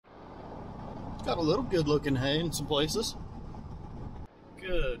Got a little good looking hay in some places.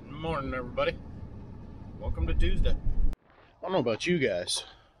 Good morning, everybody. Welcome to Tuesday. I don't know about you guys,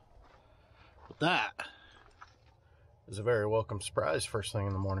 but that is a very welcome surprise first thing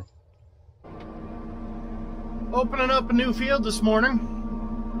in the morning. Opening up a new field this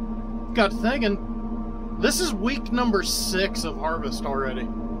morning. Got to thinking, this is week number 6 of harvest already.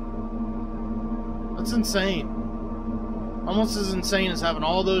 That's insane. Almost as insane as having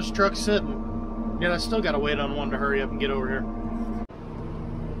all those trucks sitting. Yet I still gotta wait on one to hurry up and get over here.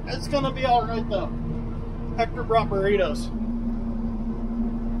 It's gonna be alright though. Hector brought burritos.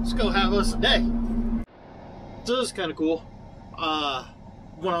 Let's go have us a day. So this is kind of cool.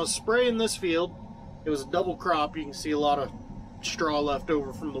 When I was spraying this field, it was a double crop. You can see a lot of straw left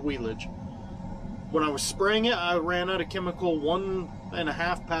over from the wheelage. When I was spraying it, I ran out of chemical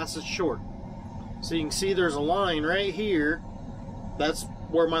 1.5 passes short. So you can see there's a line right here. That's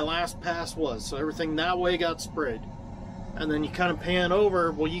where my last pass was. So everything that way got sprayed. And then you kind of pan over.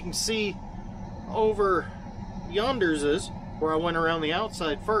 Well, you can see over yonder's is where I went around the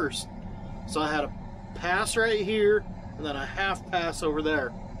outside first. So I had a pass right here and then a half pass over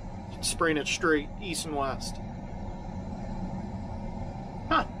there, spraying it straight east and west.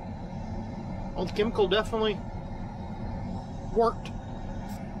 Huh. Well, the chemical definitely worked.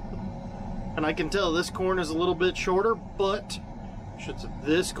 And I can tell this corn is a little bit shorter, but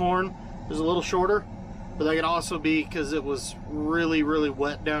this corn is a little shorter, but that could also be because it was really, really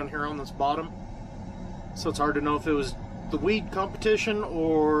wet down here on this bottom. So it's hard to know if it was the weed competition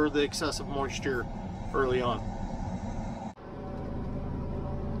or the excessive moisture early on.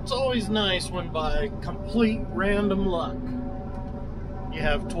 It's always nice when by complete random luck you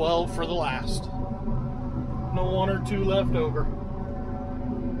have 12 for the last. No 1 or 2 left over.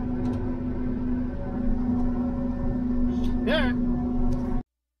 Yeah.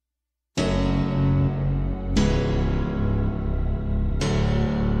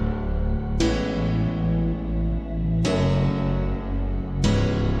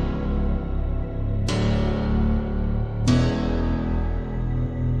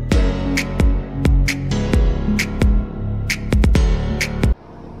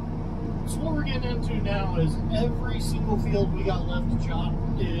 Now is every single field we got left to chop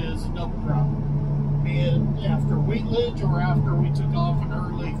is a double crop, be it after wheatledge or after we took off an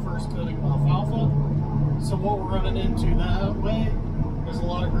early first cutting of alfalfa. So what we're running into that way is a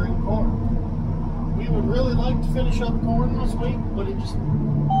lot of green corn. We would really like to finish up corn this week, but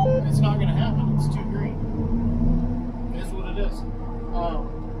it's not going to happen. It's too green. It is what it is.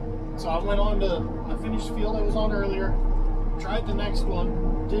 So I finished the field I was on earlier, tried the next one.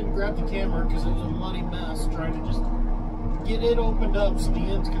 Didn't grab the camera because it was a muddy mess, trying to just get it opened up so the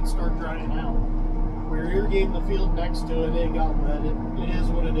ends can start drying out. We were irrigating the field next to it, it got wet, it is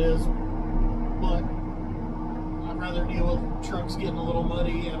what it is, but I'd rather deal with trucks getting a little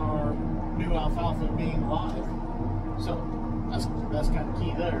muddy and our new alfalfa being live. So that's kind of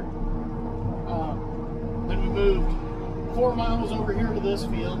key there. Then we moved 4 miles over here to this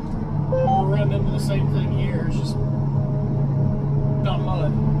field, and we're running into the same thing here. It's just not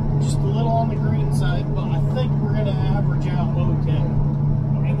mud, just a little on the green side, but I think we're going to average out okay.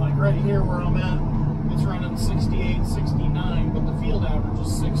 I mean, like right here where I'm at, it's running 68, 69, but the field average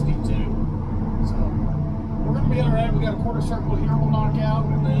is 62. So we're going to be all right. We got a quarter circle here we'll knock out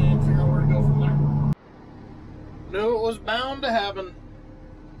and then figure out where to go from there. Knew it was bound to happen.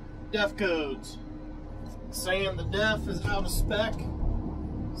 Def codes saying the def is out of spec.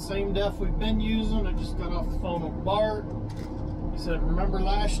 Same def we've been using. I just got off the phone with Bart. He said, remember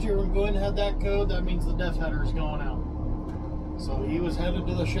last year when Gwen had that code, that means the def header is going out. So he was headed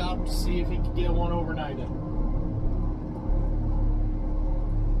to the shop to see if he could get one overnighted.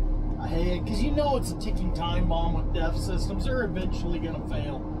 Because you know it's a ticking time bomb with def systems. They're eventually going to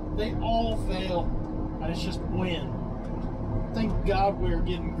fail. They all fail. And it's just when. Thank God we're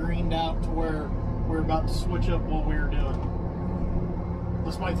getting greened out to where we're about to switch up what we're doing.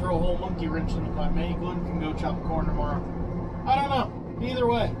 This might throw a whole monkey wrench in the plan. Maybe Gwen can go chop a corn tomorrow. I don't know. Either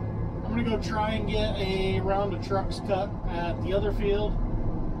way, I'm going to go try and get a round of trucks cut at the other field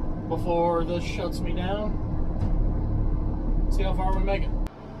before this shuts me down. See how far we make it.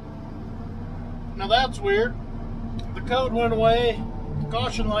 Now that's weird. The code went away. The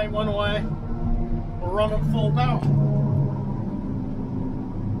caution light went away. We're running full power.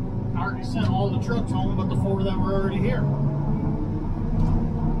 I already sent all the trucks home but the 4 that were already here.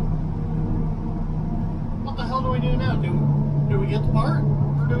 What the hell do we do now? Do we get the part,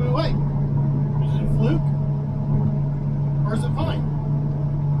 or do we wait? Is it a fluke, or is it fine?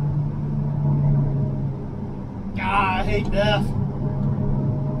 God, I hate death.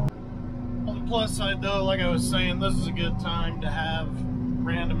 All the plus side though, like I was saying, this is a good time to have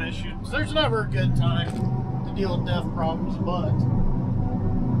random issues. There's never a good time to deal with death problems, but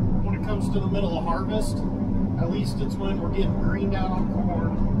when it comes to the middle of harvest, at least it's when we're getting greened out on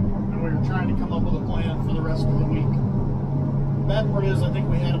corn and we're trying to come up with a plan for the rest of the week. The bad part is, I think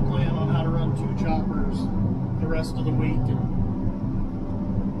we had a plan on how to run 2 choppers the rest of the week, and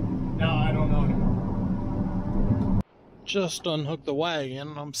now I don't know anymore. Just unhooked the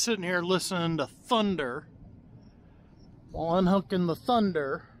wagon. I'm sitting here listening to thunder while unhooking the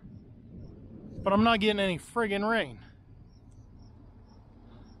thunder, but I'm not getting any friggin' rain.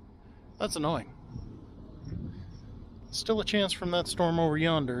 That's annoying. Still a chance from that storm over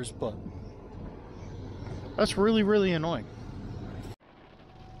yonders, but that's really, really annoying.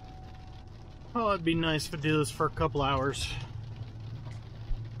 Oh, it'd be nice if I do this for a couple hours,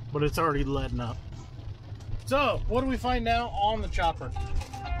 but it's already letting up. So, what do we find now on the chopper?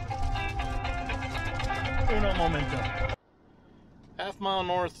 Uno momento. Half-mile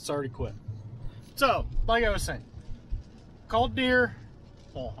north, it's already quit. So, like I was saying, called Deere.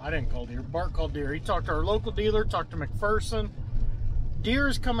 Well, I didn't call Deere. Bart called Deere. He talked to our local dealer, talked to McPherson.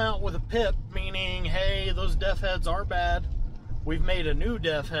 Deere's come out with a PIP, meaning, hey, those def heads are bad. We've made a new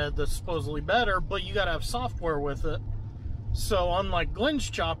def head that's supposedly better, but you gotta have software with it. So unlike Glenn's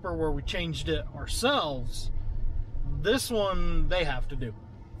chopper, where we changed it ourselves, this one they have to do.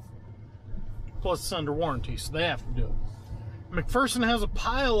 Plus it's under warranty, so they have to do it. McPherson has a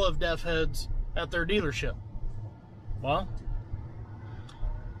pile of def heads at their dealership. Well,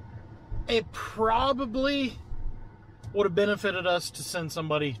 it probably would have benefited us to send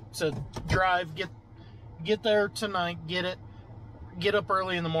somebody, said drive, get there tonight, get it, get up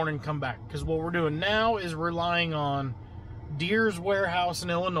early in the morning, come back. Because what we're doing now is relying on Deere's warehouse in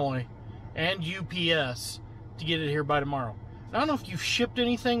Illinois and UPS to get it here by tomorrow. I don't know if you've shipped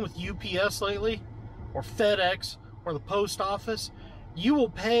anything with UPS lately, or FedEx, or the post office. You will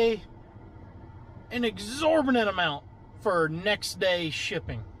pay an exorbitant amount for next day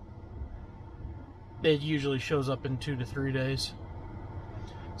shipping. It usually shows up in 2 to 3 days.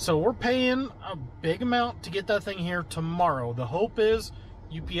 So we're paying a big amount to get that thing here tomorrow. The hope is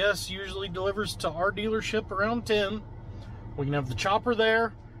UPS usually delivers to our dealership around 10. We can have the chopper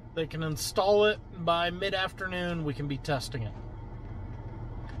there. They can install it by mid-afternoon. We can be testing it.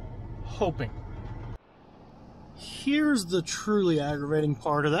 Hoping. Here's the truly aggravating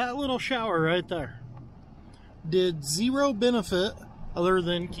part of that little shower right there. Did zero benefit other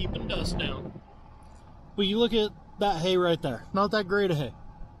than keeping dust down. But you look at that hay right there. Not that great a hay.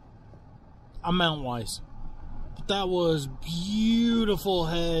 Amount-wise. But that was beautiful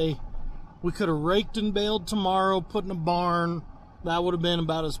hay. We could have raked and baled tomorrow, put in a barn. That would have been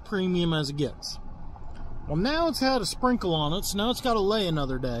about as premium as it gets. Well, now it's had a sprinkle on it, so now it's got to lay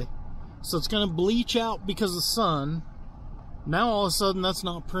another day. So it's going to bleach out because of the sun. Now all of a sudden that's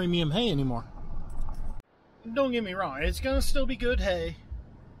not premium hay anymore. Don't get me wrong, it's going to still be good hay.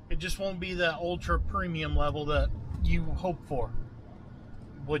 It just won't be that ultra premium level that you hope for,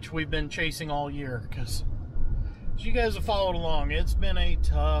 which we've been chasing all year, because as you guys have followed along, it's been a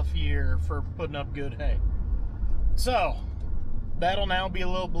tough year for putting up good hay. So that'll now be a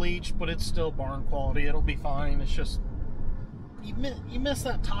little bleached, but it's still barn quality. It'll be fine. It's just you miss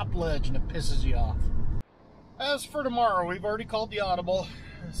that top ledge and it pisses you off. As for tomorrow, we've already called the audible.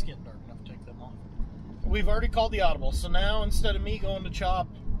 It's getting dark enough to take them off. We've already called the audible, so now instead of me going to chop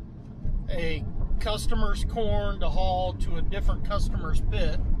a customer's corn to haul to a different customer's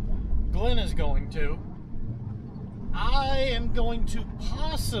pit, Glenn is going to. I am going to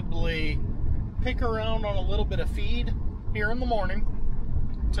possibly pick around on a little bit of feed here in the morning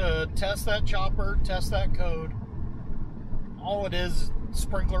to test that chopper, test that code. All it is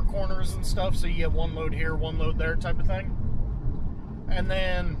sprinkler corners and stuff, so you get one load here, one load there type of thing. And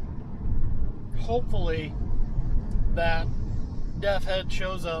then hopefully that def head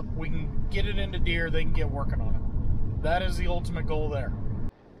shows up, we can get it into Deere, they can get working on it. That is the ultimate goal there.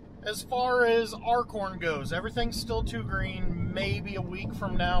 As far as our corn goes, everything's still too green. Maybe a week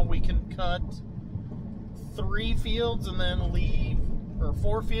from now we can cut 3 fields and then leave, or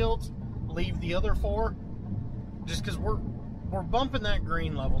 4 fields, leave the other 4, just because we're bumping that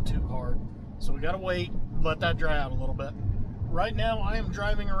green level too hard. So we gotta wait, let that dry out a little bit. Right now I am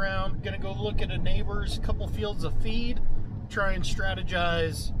driving around, gonna go look at a neighbor's couple fields of feed, try and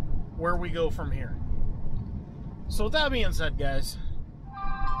strategize where we go from here. So with that being said, guys,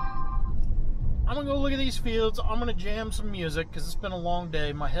 I'm gonna go look at these fields. I'm gonna jam some music because it's been a long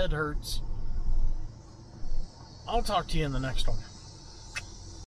day. My head hurts. I'll talk to you in the next one.